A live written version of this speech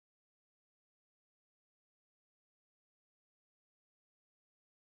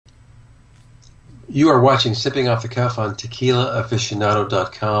You are watching Sipping Off the Cuff on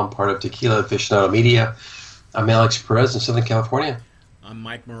TequilaAficionado.com, part of Tequila Aficionado Media. I'm Alex Perez in Southern California. I'm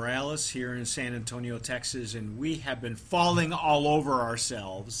Mike Morales here in San Antonio, Texas, and we have been falling all over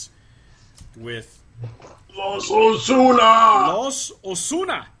ourselves with Los Osuna! Los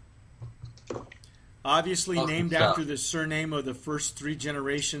Osuna. Obviously named after the surname of the first three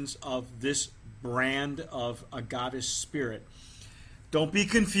generations of this brand of agave spirit. Don't be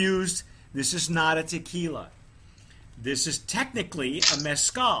confused. This is not a tequila. This is technically a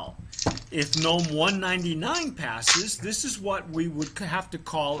mezcal. If NOM 199 passes, this is what we would have to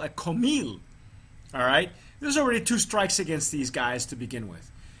call a comil. All right? There's already two strikes against these guys to begin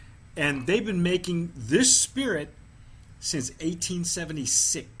with. And they've been making this spirit since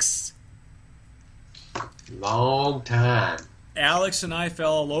 1876. Long time. Alex and I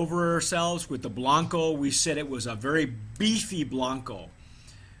fell all over ourselves with the Blanco. We said it was a very beefy Blanco.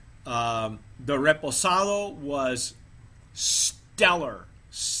 The Reposado was stellar.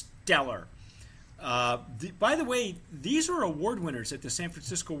 By the way, these are award winners at the San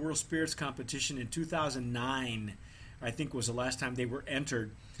Francisco World Spirits Competition in 2009. I think was the last time they were entered,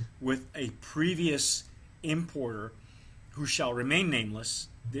 with a previous importer who shall remain nameless.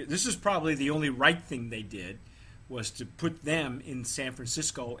 This is probably the only right thing they did, was to put them in San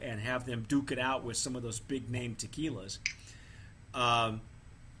Francisco and have them duke it out with some of those big name tequilas.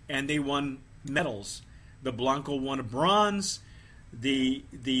 And they won medals. The Blanco won a bronze. This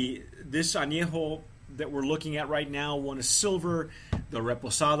añejo that we're looking at right now won a silver. The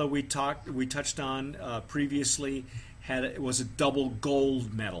Reposado we touched on previously was a double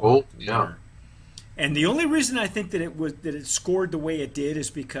gold medal. Oh, yeah. Winner. And the only reason I think that it scored the way it did is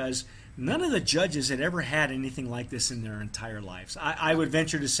because none of the judges had ever had anything like this in their entire lives. I would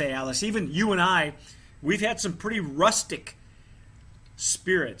venture to say, Alice, even you and I, we've had some pretty rustic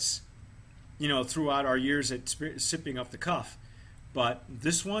spirits, throughout our years at Sipping Off the Cuff. But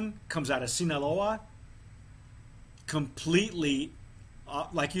this one comes out of Sinaloa, completely,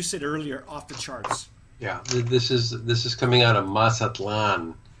 like you said earlier, off the charts. Yeah, this is coming out of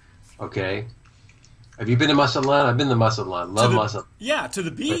Mazatlan. Okay, have you been to Mazatlan? I've been to Mazatlan. Love Mazatlan. Yeah, to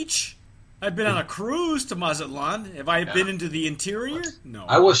the beach. I've been on a cruise to Mazatlan. Have I been into the interior? No.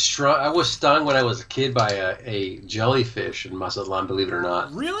 I was stung when I was a kid by a jellyfish in Mazatlan. Believe it or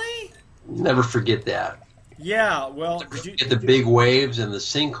not. Really? Never forget that. Yeah. Well, Get the big waves and the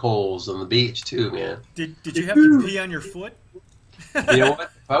sinkholes on the beach too, man. Did you have to pee on your foot? You know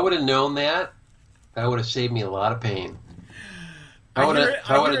what? If I would have known that would have saved me a lot of pain. If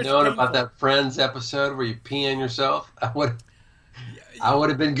I would have known about that Friends episode where you pee on yourself, I would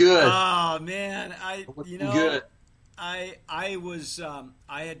have been good. Oh man, good. I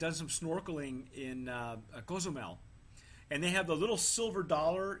had done some snorkeling in Cozumel, and they have the little silver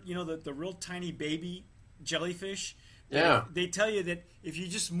dollar, the real tiny baby jellyfish. Yeah. They tell you that if you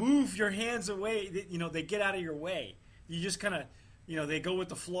just move your hands away, they get out of your way. You just kind of, they go with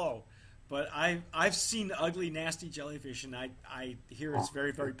the flow. But I've seen ugly, nasty jellyfish, and I hear it's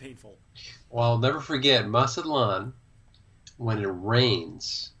very, very painful. Well, I'll never forget Mazatlan when it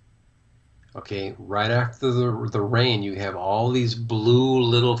rains. Okay, right after the rain, you have all these blue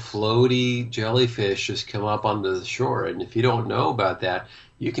little floaty jellyfish just come up onto the shore, and if you don't know about that,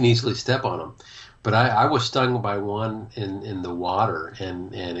 you can easily step on them. But I was stung by one in the water,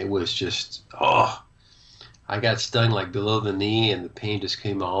 and it was just, I got stung like below the knee, and the pain just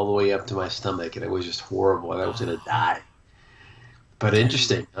came all the way up to my stomach, and it was just horrible, and I was going to die. But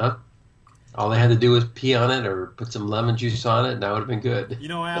interesting, huh? All they had to do was pee on it or put some lemon juice on it, and that would have been good.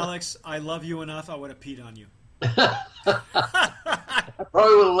 Alex, I love you enough, I would have peed on you. I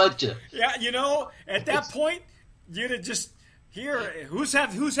probably would have let you. Yeah, at that point, you'd have just, here, who's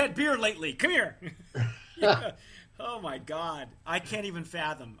had beer lately? Come here. Oh, my God. I can't even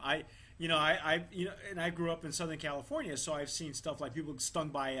fathom. And I grew up in Southern California, so I've seen stuff like people stung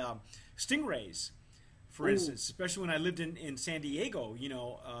by stingrays, for instance, especially when I lived in San Diego,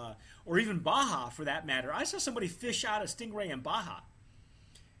 or even Baja for that matter. I saw somebody fish out a stingray in Baja,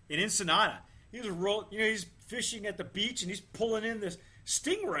 in Ensenada. He's fishing at the beach and he's pulling in this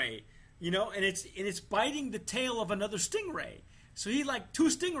stingray, and it's biting the tail of another stingray. So he two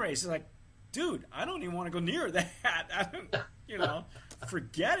stingrays. He's like, dude, I don't even want to go near that.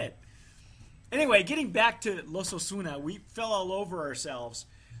 Forget it. Anyway, getting back to Los Osuna, we fell all over ourselves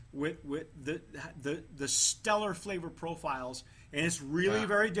with the stellar flavor profiles, and it's really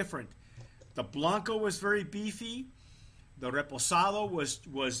very different. The Blanco was very beefy. The Reposado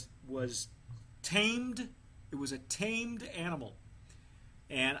was tamed. It was a tamed animal,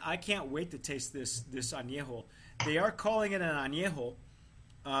 and I can't wait to taste this añejo. They are calling it an añejo,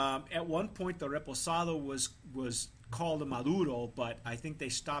 At one point, the reposado was called a maduro, but I think they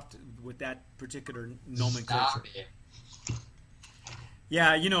stopped with that particular nomenclature. Stop it.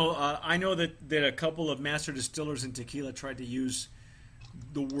 Yeah, I know that a couple of master distillers in tequila tried to use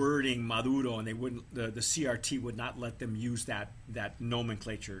the wording maduro, and they wouldn't. The CRT would not let them use that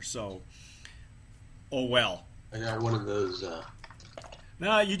nomenclature. So, oh well. I got one of those.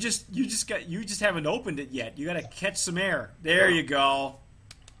 No, you just haven't opened it yet. You got to catch some air. There you go.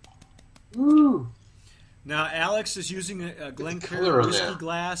 Woo. Now, Alex is using a Glencairn whiskey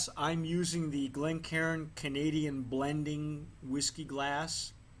glass. I'm using the Glencairn Canadian blending whiskey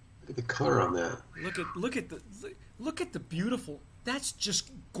glass. Look at the color on that. Look at the beautiful. That's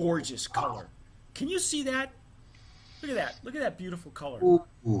just gorgeous color. Can you see that? Look at that. Look at that beautiful color.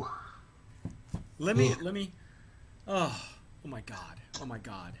 Ooh. Let me. Oh my God. Oh my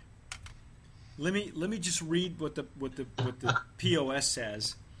God. Let me just read what the POS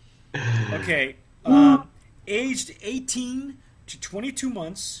says. Okay. Aged 18 to 22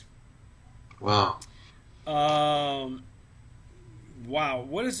 months. Wow. Wow.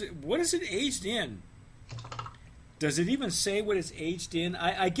 What is it aged in? Does it even say what it's aged in?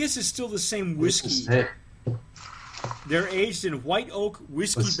 I guess it's still the same whiskey. They're aged in white oak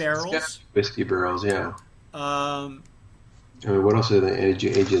whiskey barrels. Whiskey barrels, yeah. I mean, what else are they age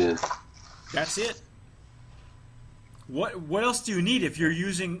it in? That's it. What else do you need if you're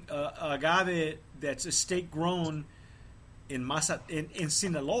using agave that's estate grown in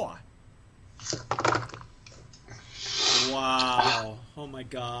Sinaloa? Wow. Oh my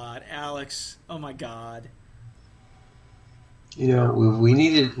God, Alex. Oh my God. We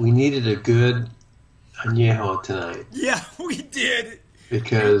needed a good añejo tonight. Yeah, we did.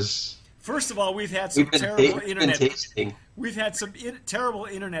 Because first of all, we've had some terrible internet. We've had some terrible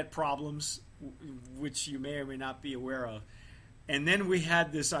internet problems, which you may or may not be aware of, and then we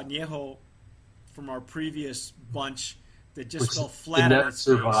had this añejo from our previous bunch that just fell flat on its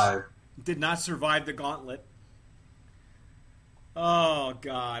face. Did not survive the gauntlet. Oh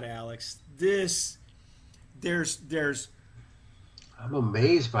God, Alex, there's. I'm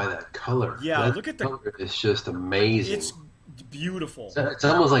amazed by that color. Yeah, that look at the color. It's just amazing. It's beautiful. It's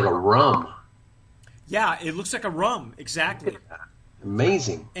almost like a rum. Yeah, it looks like a rum, exactly.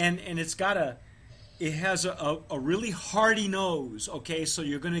 Amazing. And it has a really hearty nose. Okay, so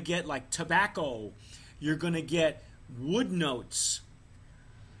you're going to get like tobacco. You're going to get wood notes.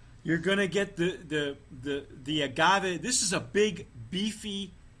 You're going to get the agave. This is a big,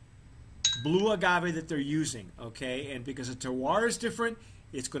 beefy blue agave that they're using, okay? And because the terroir is different,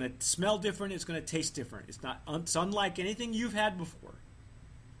 it's going to smell different, it's going to taste different. It's unlike anything you've had before.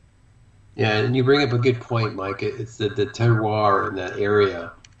 Yeah, and you bring up a good point, Mike. It's the terroir in that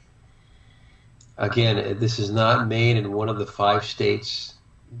area. Again, this is not made in one of the 5 states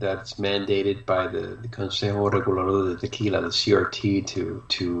that's mandated by the Consejo Regulador de Tequila, the CRT,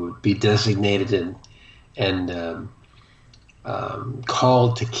 to be designated and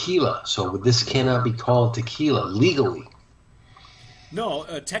called tequila. So this cannot be called tequila legally. No,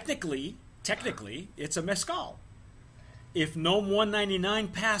 technically, it's a mezcal. If NOM 199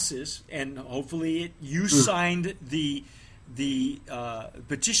 passes, and hopefully you signed the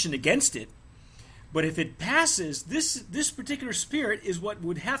petition against it, but if it passes, this particular spirit is what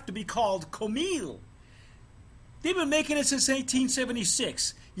would have to be called comil. They've been making it since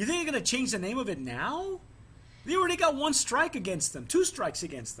 1876. You think they're going to change the name of it now? They already got 1 strike against them, 2 strikes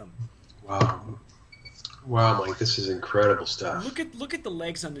against them. Wow, Mike, this is incredible stuff. Look at the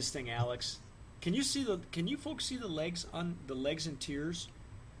legs on this thing, Alex. Can you folks see the legs and tiers?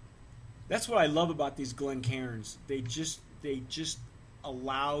 That's what I love about these Glencairns. They just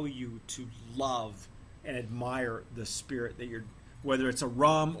allow you to love and admire the spirit that you're, whether it's a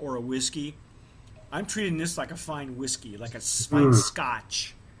rum or a whiskey. I'm treating this like a fine whiskey, like a fine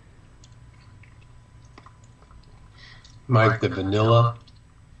scotch. Mike, the vanilla,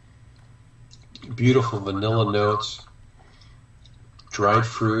 beautiful vanilla notes, dried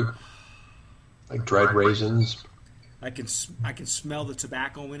fruit, like dried raisins. I can smell the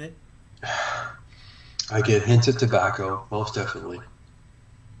tobacco in it. I get hints of tobacco, most definitely.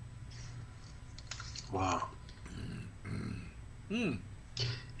 Wow. And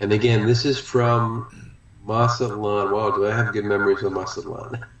again, this is from Mazatlan. Wow, do I have good memories of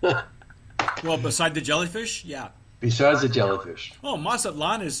Mazatlan? Well, beside the jellyfish, yeah. Besides the jellyfish. Oh,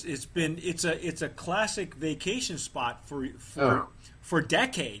 Mazatlan it's a classic vacation spot for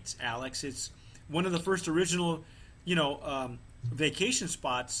decades, Alex. It's one of the first original, vacation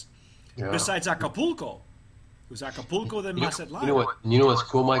spots besides Acapulco. It was Acapulco, then Mazatlan. You know what's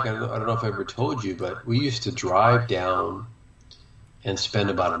cool, Mike? I don't know if I ever told you, but we used to drive down and spend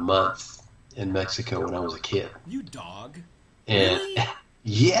about a month in Mexico when I was a kid. You dog. And Really?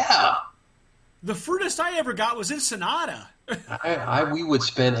 yeah, The furthest I ever got was Ensenada. we would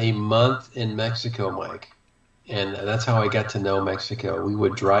spend a month in Mexico, Mike, and that's how I got to know Mexico. We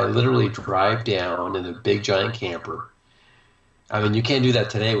would literally drive down in a big giant camper. I mean, you can't do that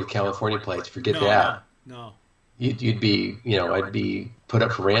today with California plates. Forget that. No. You'd be, I'd be put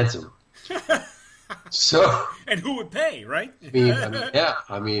up for ransom. So, And who would pay, right? yeah.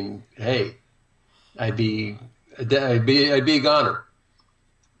 I mean, hey, I'd be a goner.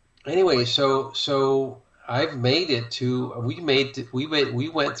 Anyway, so I've made it to. We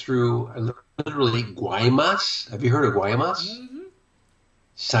went through literally Guaymas. Have you heard of Guaymas? Mm-hmm.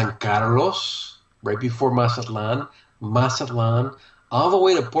 San Carlos, right before Mazatlan, all the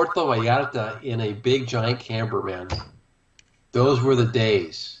way to Puerto Vallarta in a big giant camper, man. Those were the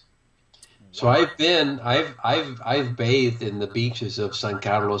days. So I've bathed in the beaches of San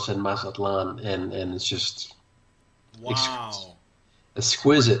Carlos and Mazatlan, and it's just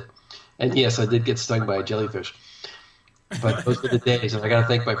exquisite. And yes, I did get stung by a jellyfish, but those were the days, and I got to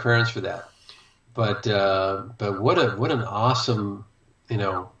thank my parents for that. But what an awesome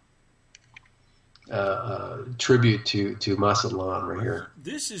tribute to Mazatlan right here.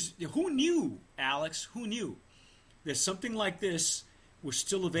 This is who knew, Alex? Who knew that something like this was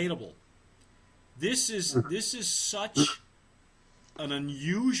still available? This is such an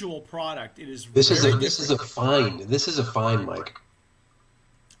unusual product. It is. This is a find. This is a find, Mike.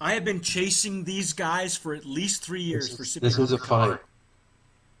 I have been chasing these guys for at least 3 years for sipping. This is a find.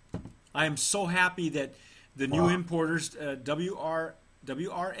 I am so happy that the new importers, WRS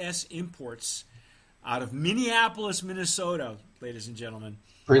Imports, out of Minneapolis, Minnesota, ladies and gentlemen.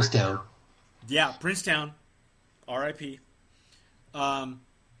 Princetown. Yeah, Princetown, R.I.P.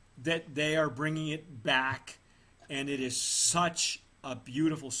 That they are bringing it back, and it is such a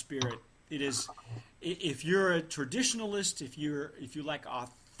beautiful spirit. It is. If you're a traditionalist, if you like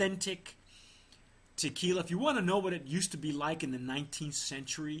authentic tequila, if you want to know what it used to be like in the 19th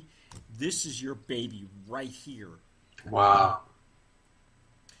century, this is your baby right here. Wow.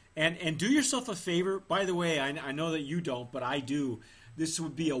 And do yourself a favor. By the way, I know that you don't, but I do. This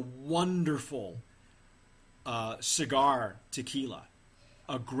would be a wonderful cigar tequila.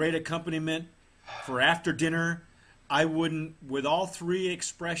 A great accompaniment for after dinner. I wouldn't, with all three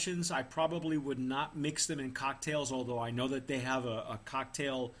expressions, I probably would not mix them in cocktails, although I know that they have a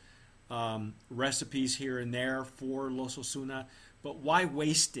cocktail recipes here and there for Los Osuna. But why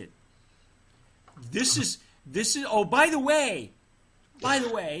waste it? This is. Oh, by the way,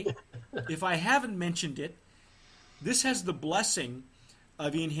 if I haven't mentioned it, this has the blessing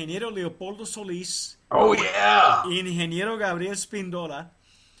of Ingeniero Leopoldo Solis. Oh yeah. Ingeniero Gabriel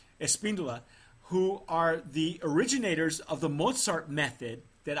Espíndola, who are the originators of the Mozart method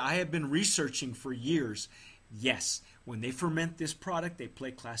that I have been researching for years. Yes, when they ferment this product, they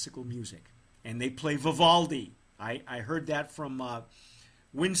play classical music, and they play Vivaldi. I heard that from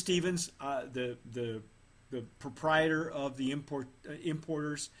Win Stevens, the proprietor of the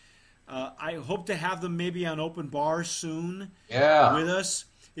importers. I hope to have them maybe on Open Bar soon with us.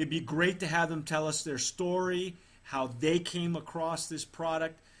 It'd be great to have them tell us their story, how they came across this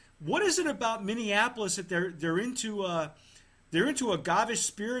product. What is it about Minneapolis that they're into agave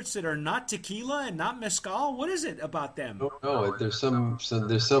spirits that are not tequila and not mezcal? What is it about them? No, there's some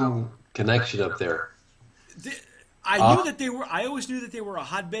connection up there. I always knew that they were a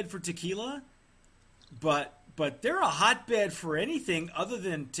hotbed for tequila, but they're a hotbed for anything other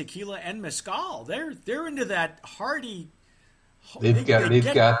than tequila and mezcal. They're into that hearty. They've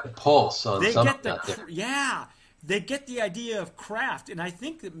got the pulse on something out there. Yeah. They get the idea of craft, and I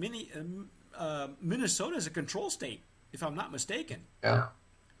think that Minnesota is a control state, if I'm not mistaken. Yeah.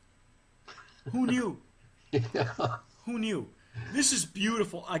 Who knew? Yeah. Who knew? This is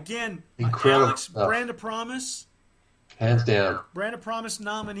beautiful. Again, Incredible Alex, stuff. Brand of Promise. Hands down. Brand of Promise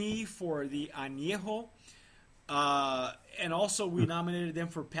nominee for the Añejo. And also we nominated them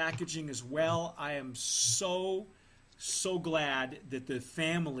for packaging as well. I am so glad that the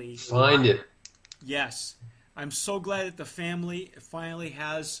family... Find it. Yes. I'm so glad that the family finally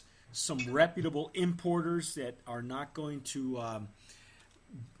has some reputable importers that are not going to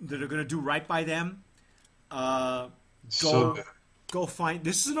that are going to do right by them. Go find.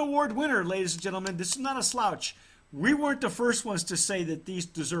 This is an award winner, ladies and gentlemen. This is not a slouch. We weren't the first ones to say that these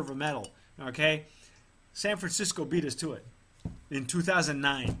deserve a medal. Okay, San Francisco beat us to it in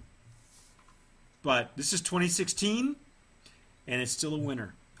 2009, but this is 2016, and it's still a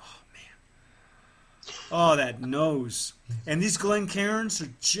winner. Oh, that nose. And these Glencairns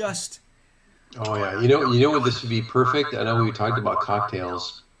are just... Oh yeah, you know what this would be perfect. I know we talked about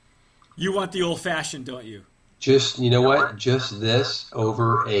cocktails. You want the old fashioned, don't you? Just you know what? Just this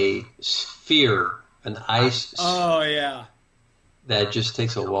over a sphere, an ice Oh yeah. that just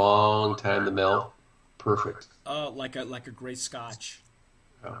takes a long time to melt. Perfect. Like a great scotch.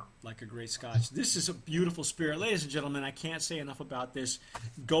 Oh. Like a great scotch. This is a beautiful spirit. Ladies and gentlemen, I can't say enough about this.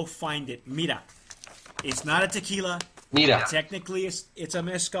 Go find it. Mira. It's not a tequila. Mira. Technically, it's a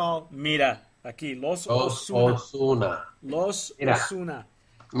mezcal. Mira. Aquí. Los Os Osuna. Osuna. Los Mira. Osuna.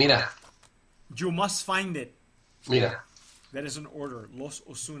 Mira. You must find it. Mira. That is an order. Los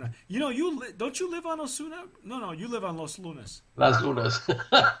Osuna. You know, don't you live on Osuna? No, you live on Los Lunas. Las Lunas.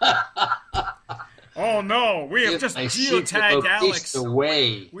 Oh no, we have just I seek the geotagged location Alex.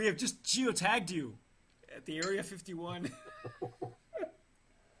 away. We have just geotagged you at the Area 51.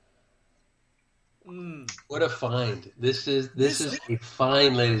 What a find! This is a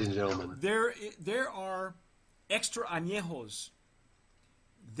find, ladies and gentlemen. There are extra añejos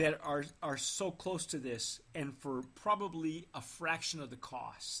that are so close to this, and for probably a fraction of the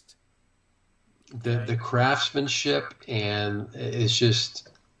cost. The craftsmanship and it's just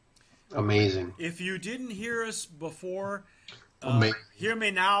amazing. If you didn't hear us before, Amazing. hear me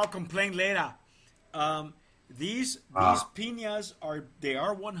now. Complain later. These piñas are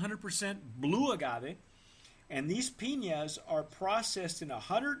 100% blue agave, and these piñas are processed in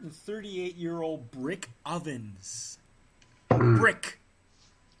 138-year-old brick ovens. Brick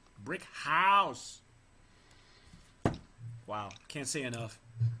house. Wow, can't say enough.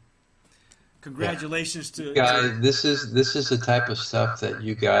 Congratulations to Guys, this is the type of stuff that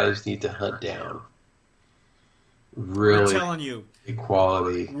you guys need to hunt down. Really, We're telling you.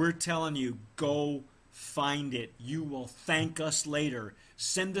 quality. We're telling you, go find it. You will thank us later.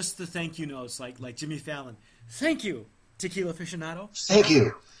 Send us the thank you notes like Jimmy Fallon. Thank you, Tequila Aficionado. Thank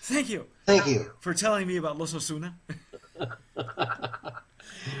you, Thank you thank you. for telling me about Los Osuna.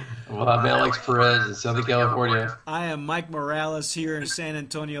 Well, I'm Alex Perez in Southern California. I am Mike Morales here in San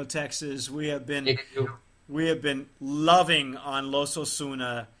Antonio, Texas. We have been loving on Los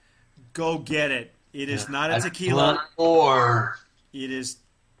Osuna. Go get it. It is not a tequila. Or It is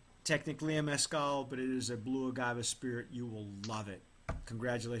technically a mezcal, but it is a blue agave spirit. You will love it.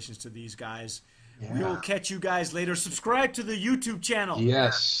 Congratulations to these guys. Yeah. We will catch you guys later. Subscribe to the YouTube channel.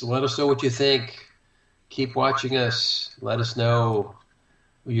 Yes, let us know what you think. Keep watching us. Let us know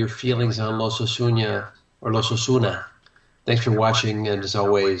your feelings on Los Osuna or Los Osuna. Thanks for watching, and as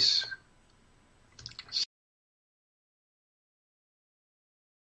always,